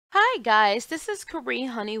Hi guys, this is Kerri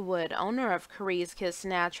Honeywood, owner of Kerri's Kiss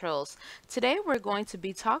Naturals. Today we're going to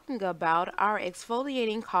be talking about our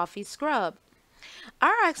exfoliating coffee scrub.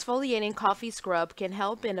 Our exfoliating coffee scrub can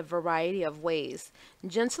help in a variety of ways.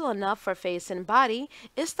 Gentle enough for face and body,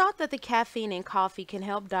 it's thought that the caffeine in coffee can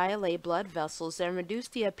help dilate blood vessels and reduce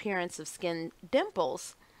the appearance of skin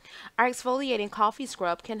dimples. Our exfoliating coffee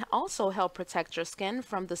scrub can also help protect your skin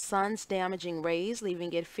from the sun's damaging rays,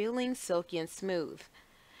 leaving it feeling silky and smooth.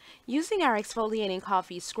 Using our exfoliating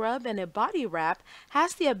coffee scrub and a body wrap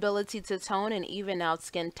has the ability to tone and even out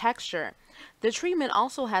skin texture. The treatment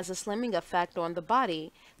also has a slimming effect on the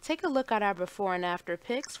body. Take a look at our before and after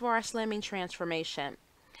pics for our slimming transformation.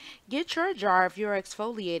 Get your jar of your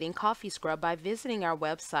exfoliating coffee scrub by visiting our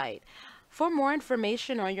website. For more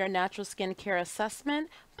information on your natural skincare assessment,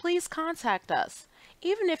 please contact us.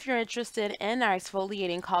 Even if you're interested in our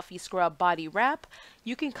exfoliating coffee scrub body wrap,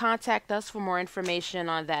 you can contact us for more information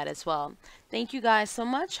on that as well. Thank you guys so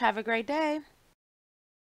much. Have a great day.